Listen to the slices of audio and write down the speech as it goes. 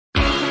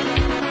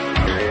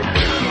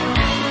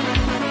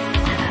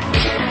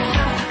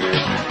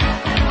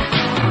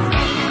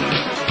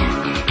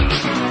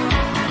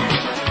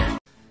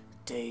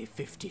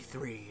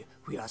53.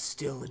 We are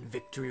still in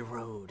Victory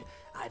Road.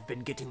 I've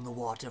been getting the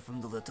water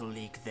from the little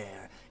leak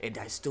there, and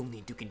I still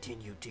need to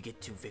continue to get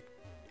to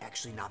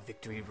Actually, not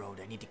Victory Road.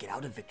 I need to get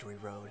out of Victory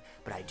Road,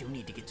 but I do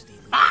need to get to the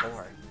Elite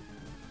Four.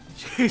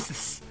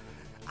 Jesus.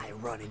 I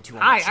run into a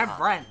Hi, I'm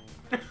Brent.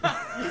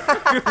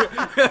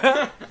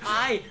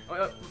 Hi,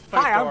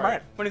 I'm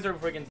Brent. Funny story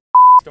before we get into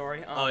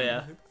story. Oh,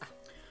 yeah.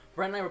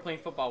 Brent and I were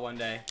playing football one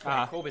day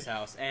at Colby's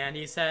house, and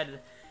he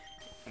said,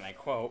 and I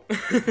quote,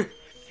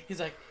 he's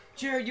like,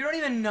 Jared, you don't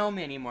even know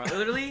me anymore.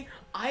 Literally,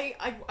 I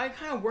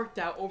kind of worked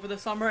out over the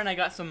summer, and I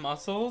got some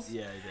muscles.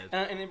 Yeah, he did.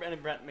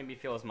 And Brent made me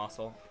feel his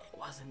muscle. It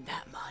wasn't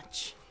that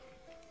much.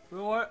 You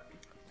know what?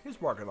 He's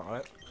working on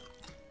it.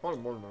 Probably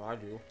more than I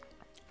do.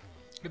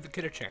 Give the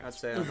kid a chance. I'd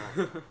say I'm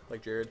not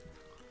like Jared.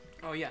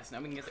 Oh yes, now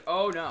we can get.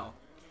 Oh no.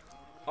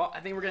 Oh, I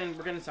think we're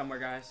getting somewhere,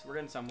 guys. We're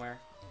getting somewhere.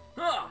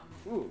 Ah!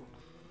 Ooh.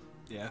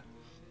 Yeah.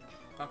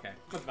 Okay.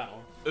 Let's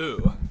battle.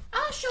 Ooh.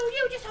 I'll show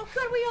you just how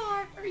good we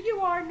are, or you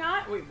are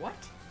not. Wait, what?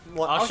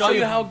 Well, I'll show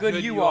you how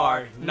good you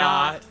are,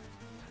 not.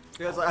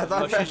 Because I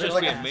thought she's just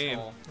like being mean.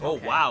 asshole. Oh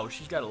Okay. wow,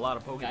 she's got a lot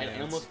of I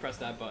Pokemon. almost pressed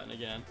that button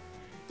again.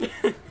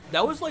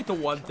 That was like the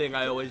one thing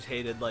I always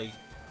hated, like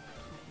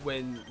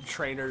when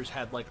trainers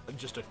had like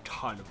just a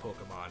ton of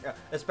Pokemon. yeah,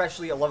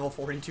 especially a level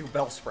 42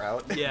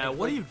 Bellsprout. Yeah,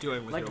 what are you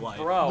doing with Like, your life?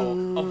 bro,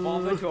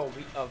 evolve into a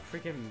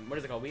freaking, what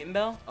is it called, Wheaton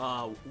Bell?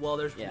 Well,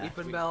 there's Yeah.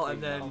 Weepin' Bell,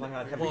 and then Oh my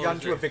god, have what we gotten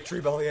was to a it?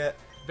 Victory Bell yet?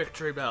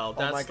 Victory Bell. Oh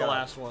That's my the god.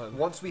 last one.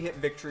 Once we hit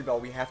Victory Bell,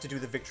 we have to do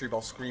the Victory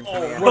Bell scream for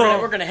Oh, the end.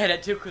 we're gonna hit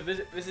it too, because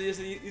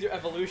these are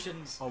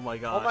evolutions. Oh my Oh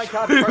gosh. my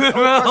god,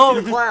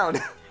 Krusty the Clown.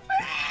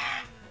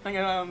 I'm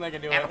gonna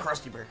do I'm a it.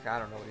 Krusty Brick. I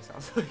don't know what he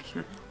sounds like.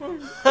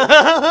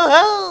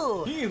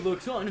 He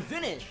looks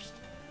unfinished.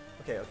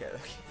 Okay.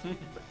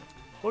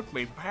 Put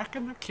me back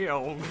in the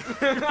kiln.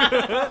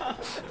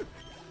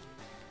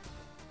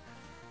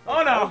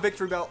 Oh no! Oh,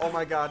 Victory Bell. Oh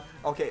my god.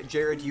 Okay,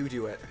 Jared, you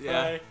do it.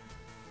 Yeah.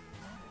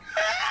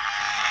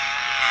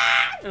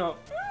 No.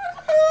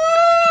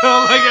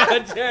 Oh my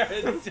god,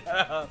 Jared.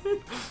 Stop.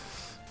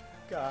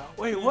 God.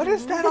 Wait, what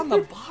is that on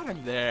the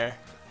bottom there?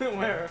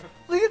 Where?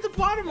 Look at the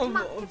bottom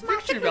of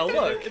Victory Bell.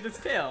 Look. It's his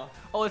tail.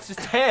 Oh, it's his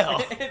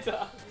tail. It's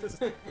a...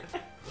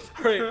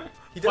 Right.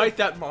 Fight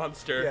that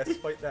monster. Yes,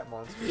 fight that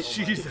monster. Oh my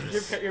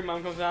Jesus. Your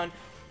mom comes down.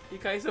 You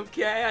guys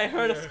okay? I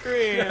heard a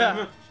scream.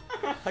 Yeah.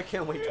 I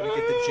can't wait till we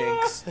get the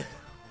Jinx. There's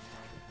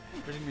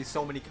gonna be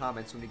so many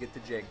comments when we get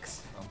the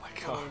Jinx. Oh my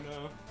Oh god.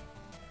 no.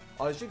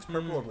 Oh, is Jinx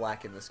purple or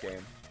black in this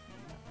game?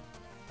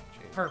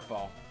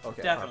 Purple.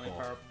 Okay. Definitely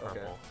Purple. purple.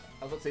 Okay.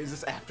 I was about to say, is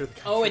this after the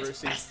Oh,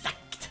 controversy? it's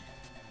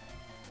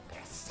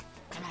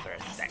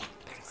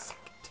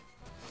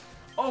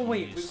Oh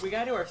wait, we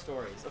gotta do our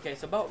stories. Okay,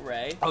 so about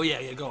Ray. Oh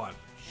yeah, go on.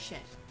 Shit.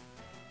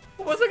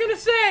 What was I gonna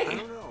say? I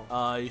don't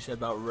know. You said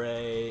about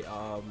Ray,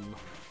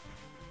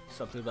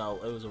 something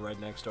about it was a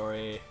redneck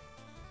story.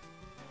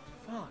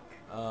 Fuck.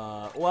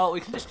 Well,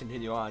 we can just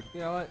continue on. You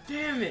know what?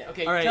 Damn it.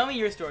 Okay, All right. tell me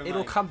your story. It'll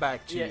Mike. come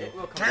back to Yeah, you. it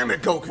will come. Damn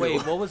it, Goku!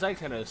 Wait, what was I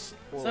gonna?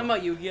 Something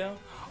about Yu-Gi-Oh.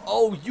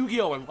 Oh,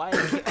 Yu-Gi-Oh! And why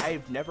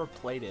I've never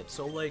played it.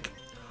 So like,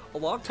 a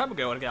long time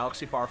ago in a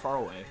galaxy far, far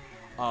away,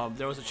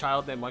 there was a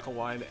child named Michael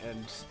Wine,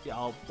 and yeah,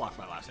 I'll block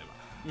my last name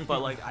out.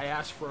 But like, I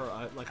asked for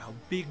like a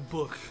big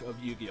book of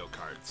Yu-Gi-Oh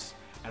cards,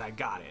 and I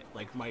got it.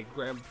 Like my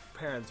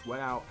grandparents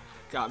went out,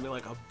 got me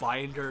like a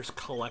binder's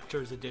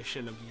collector's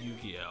edition of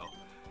Yu-Gi-Oh,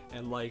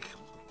 and like,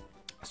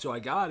 so I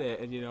got it,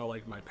 and you know,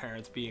 like my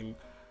parents being,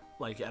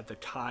 like at the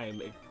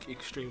time,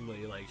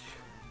 extremely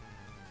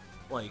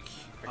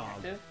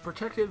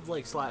protective,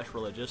 like /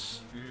 religious,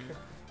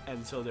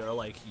 and so they're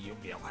like,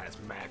 Yu-Gi-Oh has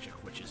magic,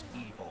 which is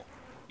evil.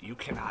 You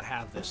cannot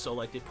have this. So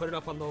like they put it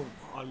up on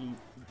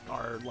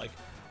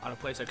a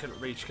place I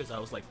couldn't reach because I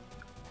was like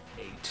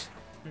 8,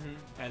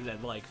 and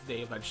then like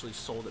they eventually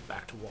sold it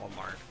back to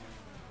Walmart.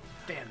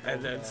 Damn.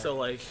 And then so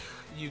like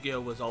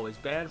Yu-Gi-Oh was always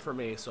banned for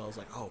me, so I was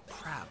like, oh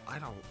crap,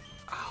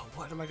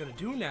 what am I gonna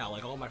do now?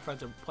 Like all my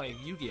friends are playing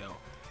Yu-Gi-Oh,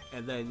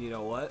 and then you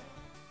know what?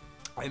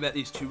 I met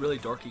these two really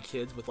dorky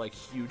kids with like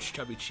huge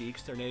chubby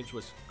cheeks. Their names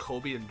was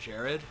Kobe and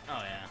Jared. Oh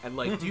yeah. And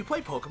like, do you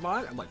play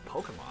Pokemon? I'm like,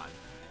 Pokemon.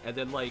 And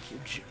then like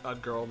a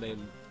girl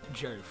named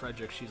Jerry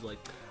Frederick, she's like,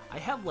 I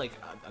have like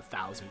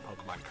 1,000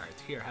 Pokemon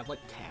cards. Here, have like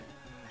 10.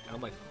 And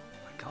I'm like, oh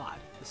my god,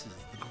 this is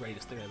the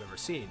greatest thing I've ever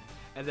seen.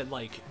 And then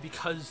like,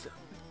 because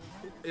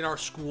in our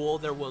school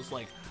there was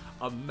like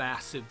a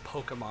massive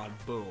Pokemon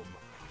boom,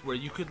 where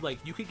you could be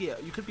a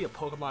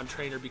Pokemon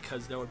trainer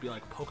because there would be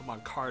like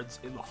Pokemon cards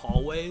in the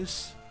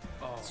hallways.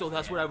 Oh, So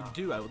that's what I would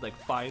do. I would like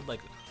find like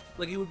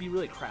it would be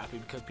really crappy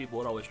because people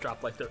would always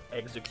drop like their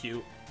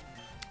Execute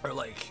or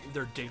like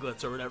their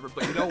Diglets or whatever.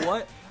 But you know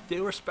what?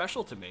 They were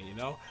special to me, you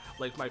know?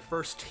 Like my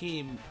first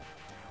team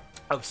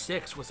of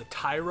 6 was a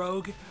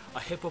Tyrogue, a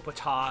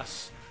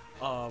Hippopotas,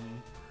 what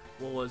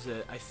was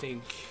it? I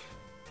think,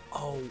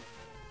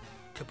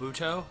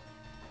 Kabuto.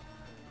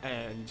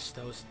 And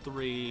those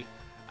 3,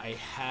 I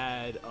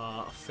had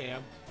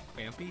Fampy.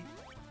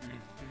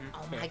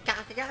 Oh my god,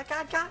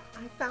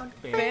 I found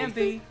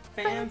Fancy.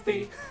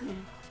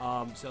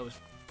 So it was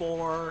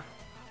 4.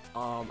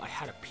 I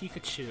had a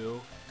Pikachu,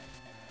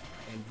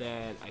 and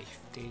then I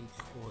think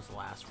what was the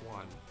last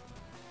one?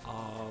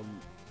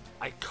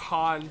 I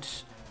conned.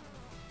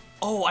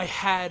 Oh, I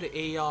had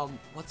a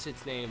what's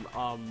its name?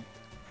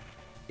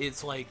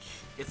 It's like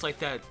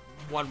that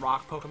one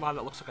rock Pokemon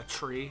that looks like a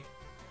tree.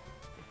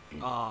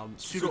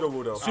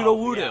 Sudowoodo.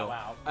 Sudowoodo. Yeah,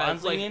 wow.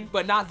 It's Bonsly, you mean?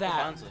 but not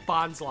that. Bonsly.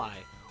 Bonsly,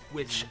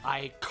 which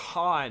I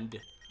conned.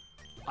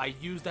 I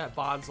used that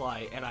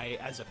Bonsly, and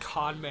as a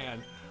con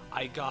man,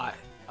 I got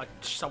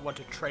someone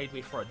to trade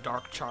me for a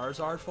Dark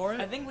Charizard for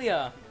it. I think we've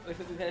had this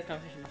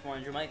conversation before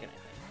on Jamikan, I think.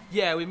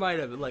 Yeah, we might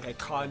have. Like, I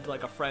conned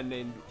like a friend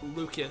named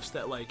Lucas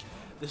that like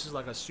this is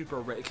like a super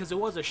rare because it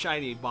was a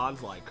shiny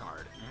Bonsly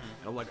card,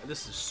 and I'm like,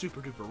 this is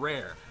super duper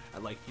rare,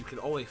 and like you can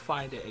only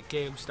find it at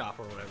GameStop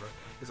or whatever.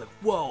 He's like,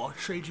 whoa, I'll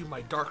trade you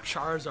my Dark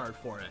Charizard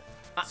for it.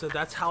 So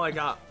that's how I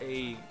got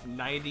a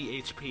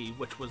 90 HP,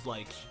 which was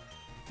like,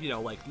 you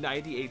know, like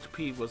 90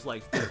 HP was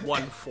like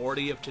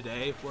 140 of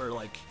today, where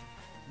like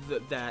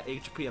that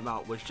HP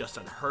amount was just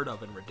unheard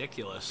of and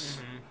ridiculous,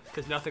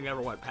 because nothing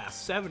ever went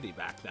past 70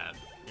 back then.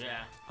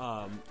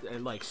 Yeah.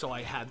 And like, so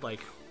I had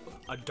like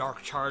a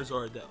Dark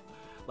Charizard that,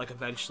 like,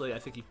 eventually I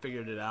think he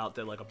figured it out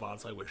that like a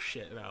Bonsai was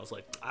shit, and I was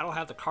like, I don't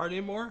have the card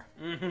anymore.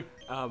 And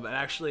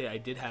actually I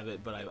did have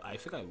it, but I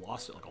think I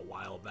lost it like a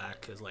while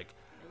back, because like,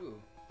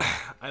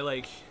 I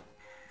like,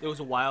 it was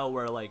a while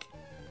where like,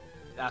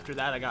 after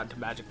that I got into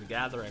Magic the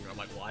Gathering, and I'm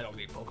like, well, I don't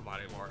need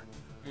Pokemon anymore.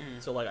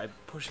 So like I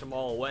pushed them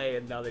all away,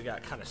 and now they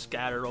got kind of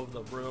scattered over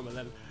the room, and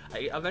then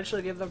I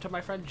eventually gave them to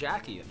my friend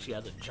Jackie, and she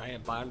has a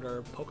giant binder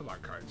of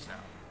Pokemon cards now.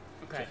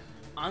 Okay.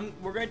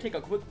 We're gonna take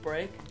a quick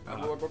break.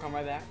 We'll come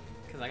right back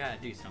because I gotta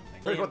do something.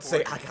 I was about to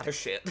say, I got a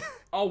shit.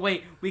 Oh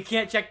wait, we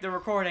can't check the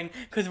recording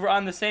because we're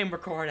on the same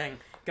recording.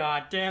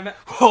 God damn it.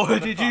 Oh,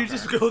 did you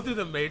just go through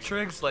the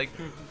Matrix? Like,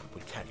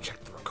 we can't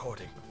check the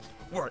recording.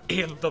 We're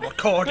in the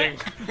recording.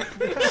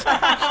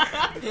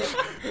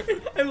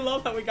 I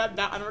love how we got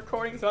that on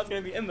recording, so that's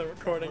gonna be in the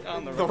recording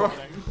on the recording.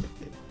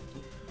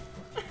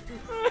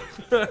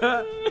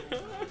 God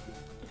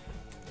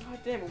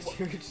damn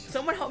it.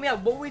 Someone help me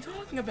out. What were we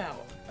talking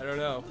about? I don't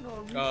know.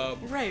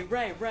 Ray.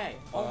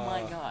 Oh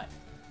my god.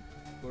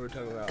 What were we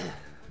talking about?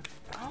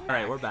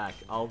 Alright, we're back.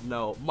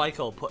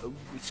 Michael,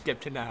 skip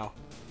to now.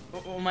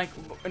 Well,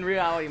 Michael, in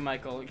reality,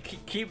 Michael,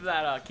 keep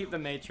the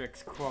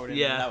Matrix quote in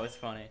there. Yeah. That was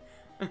funny.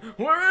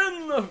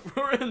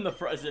 We're in the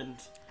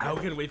present. How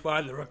can we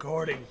find the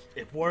recording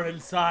if we're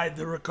inside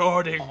the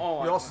recording?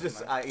 Oh, We also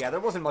just, yeah, there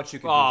wasn't much you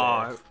could do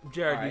Aw, there.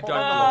 Jared,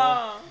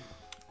 Oh.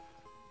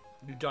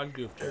 you done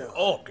goofed.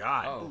 Oh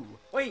God. Oh.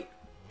 Wait,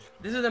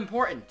 this is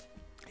important.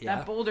 Yeah.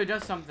 That boulder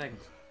does something.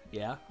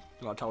 Yeah.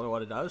 You want to tell me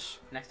what it does?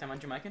 Next time on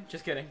Jamaican?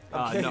 Just kidding.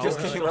 Okay, No. just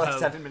kidding, we're like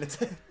 7 minutes.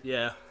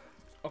 Yeah.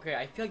 Okay,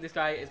 I feel like this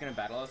guy is gonna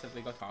battle us if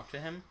we go talk to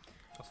him.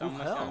 So I'm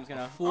hell.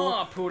 gonna. Fool-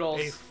 Oh, poodles!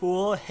 A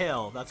full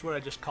hill. That's what I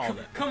just called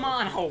it. Come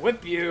on, I'll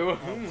whip you.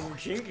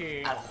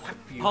 Chinky. I'll whip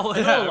you. Oh, Is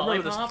yeah, that I a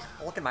remember this. lollipop?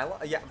 Look at my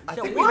yeah. I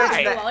Yeah, think we why? mentioned Is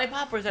it a that.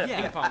 lollipop or is it a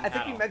Yeah. ping pong I think we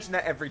paddle? mentioned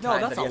that every No,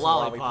 time that's that he a has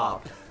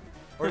lollipop.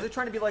 Or is it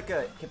trying to be like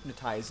a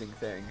hypnotizing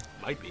thing?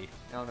 Might be.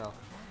 I don't know.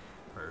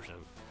 Version.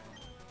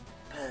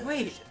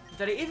 Wait,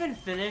 did I even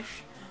finish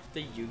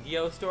the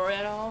Yu-Gi-Oh story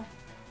at all?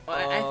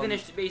 I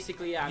finished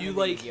basically. Yeah, I'm You into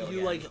like Yu-Gi-Oh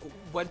you again. like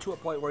went to a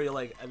point where you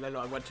like, and then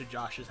I went to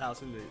Josh's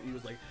house and he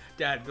was like,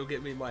 "Dad, go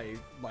get me my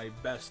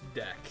best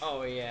deck."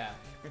 Oh yeah.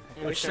 And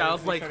we Which started-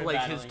 sounds we like started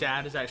his battling.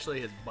 dad is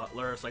actually his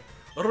butler. It's like,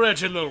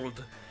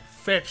 Reginald,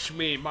 fetch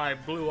me my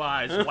blue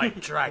eyes white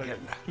dragon.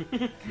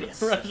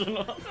 Yes.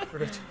 Reginald.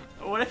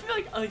 What I feel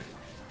like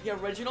yeah,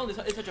 Reginald is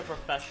such a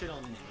professional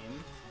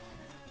name.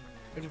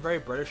 It's a very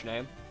British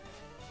name.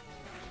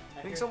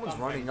 I think someone's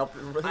running up.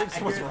 I think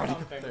someone's hear running up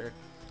thumping. there.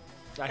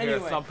 I hear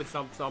Anyway. thump and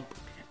thump thump.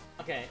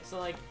 Okay, so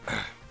like,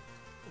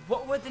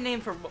 what would the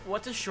name for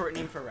what's a short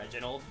name for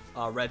Reginald?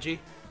 Reggie.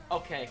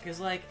 Okay,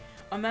 cause like,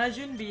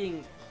 imagine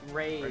being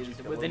raised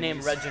Reggie with the name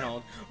Feliz.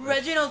 Reginald.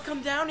 Reginald,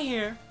 come down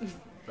here.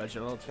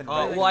 Reginald. And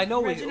Well, I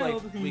know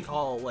Reginald. we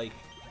call like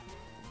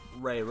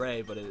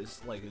Ray, but it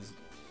is like his.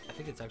 I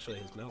think it's actually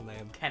his middle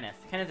name.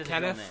 Kenneth. Kenneth is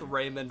Kenneth his real name.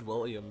 Raymond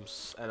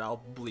Williams, and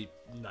I'll bleep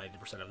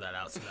 90% of that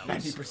out. So that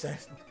was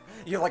 90%.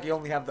 You like you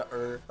only have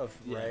the of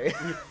Yeah. Ray.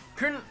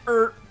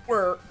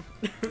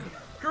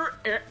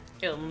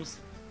 Ilms.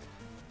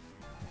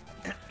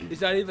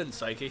 He's not even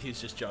psychic. He's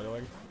just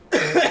juggling.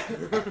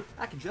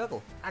 I can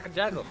juggle. I can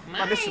juggle.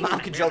 My Mr. Mom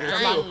can juggle.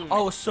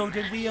 Oh, so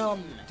did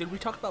we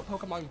talk about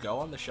Pokemon Go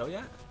on the show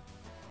yet?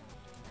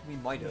 We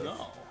might have.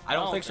 No. I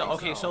don't think so.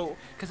 Okay, so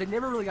because I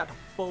never really got to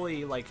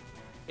fully like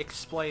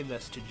explain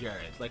this to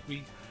Jared. Like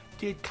we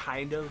did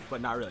kind of, but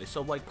not really.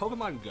 So like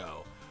Pokemon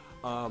Go.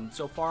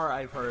 So far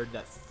I've heard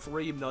that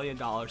 $3 million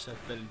has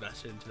been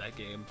invested into that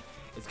game.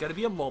 It's gonna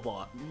be a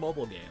mobile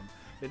game.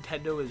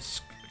 Nintendo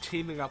is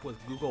teaming up with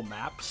Google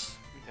Maps.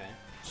 Okay.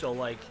 So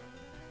like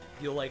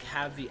you'll like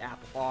have the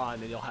app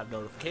on and you'll have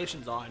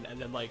notifications on, and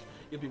then like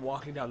you'll be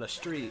walking down the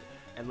street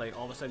and like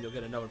all of a sudden you'll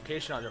get a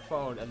notification on your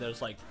phone, and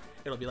there's like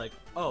it'll be like,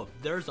 oh,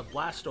 there's a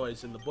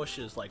Blastoise in the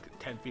bushes like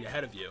 10 feet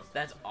ahead of you.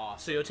 That's awesome.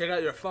 So you'll take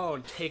out your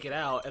phone, take it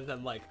out, and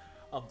then like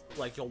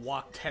you'll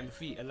walk 10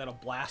 feet, and then a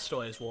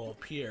Blastoise will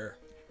appear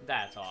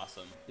That's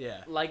awesome.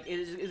 Yeah. Like,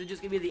 is it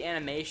just gonna be the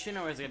animation,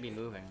 or is it gonna be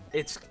moving?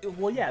 It's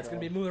well, yeah. It's gonna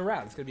be moving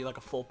around. It's gonna be like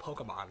a full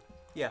Pokemon.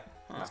 Yeah.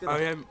 It's I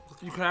gonna- mean,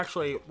 you can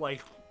actually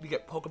like you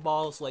get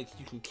Pokeballs, like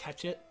you can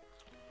catch it,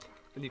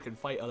 and you can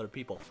fight other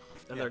people.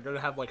 And they're gonna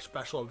have like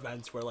special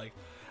events where like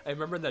I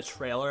remember in the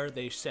trailer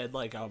they said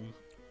like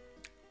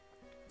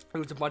it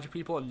was a bunch of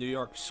people in New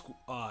York.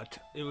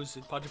 It was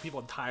a bunch of people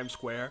in Times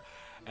Square,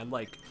 and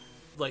like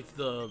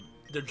the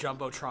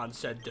jumbotron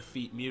said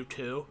defeat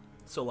Mewtwo.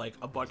 So like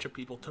a bunch of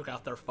people took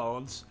out their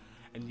phones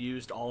and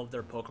used all of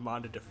their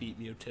Pokemon to defeat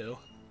Mewtwo.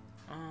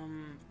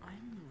 I'm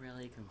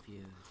really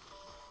confused.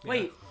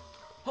 Wait,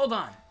 hold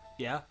on.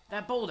 Yeah,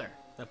 That boulder.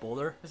 that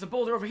boulder. There's a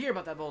boulder over here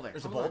about that boulder.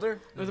 There's a Hold on.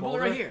 boulder? There's a boulder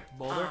right here.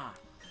 Boulder? Ah.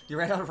 You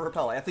ran out of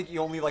repel. I think you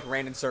only like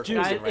ran in circles.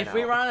 Guys, and ran if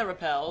we out. run out of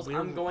repels,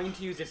 I'm going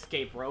to use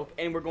escape rope,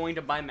 and we're going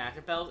to buy max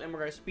repels, and we're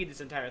going to speed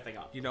this entire thing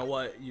up. You know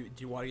what? Do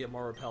you want to get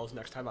more repels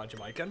next time on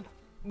Jamikan?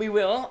 We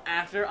will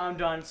after I'm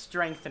done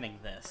strengthening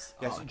this.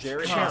 Yes, Oh,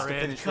 Jared has to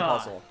Jared, finish the God.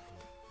 puzzle.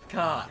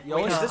 God.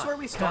 Wait, is God, this where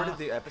we started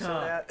the episode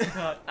God, at?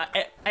 God.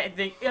 I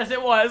think yes,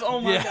 it was. Oh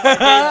my Yeah.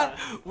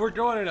 God. We're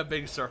going in a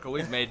big circle.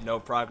 We've made no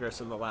progress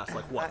in the last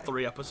like what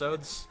 3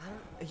 episodes.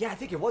 Yeah, I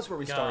think it was where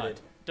we started.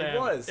 Damn It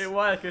was. It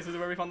was. This is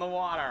where we found the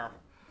water.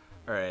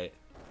 All right.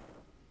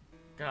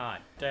 God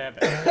damn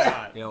it.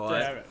 God. You know what?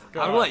 Damn it. I'm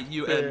God. gonna let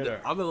you end.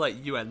 Bitter. I'm gonna let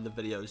you end the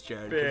videos,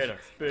 Jared, Bitter.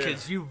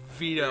 because you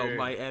veto Bitter.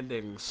 my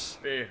endings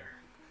Bitter.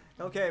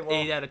 Okay, well,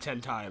 8 out of 10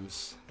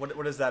 times. what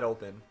does that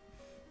open?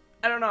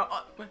 I don't know.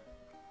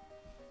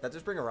 That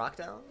just bring a rock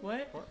down?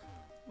 What? What?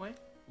 What?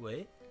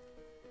 Wait,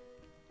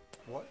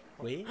 What?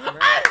 wait.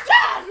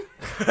 I'm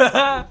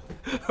done.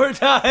 We're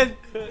done.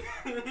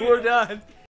 We're done.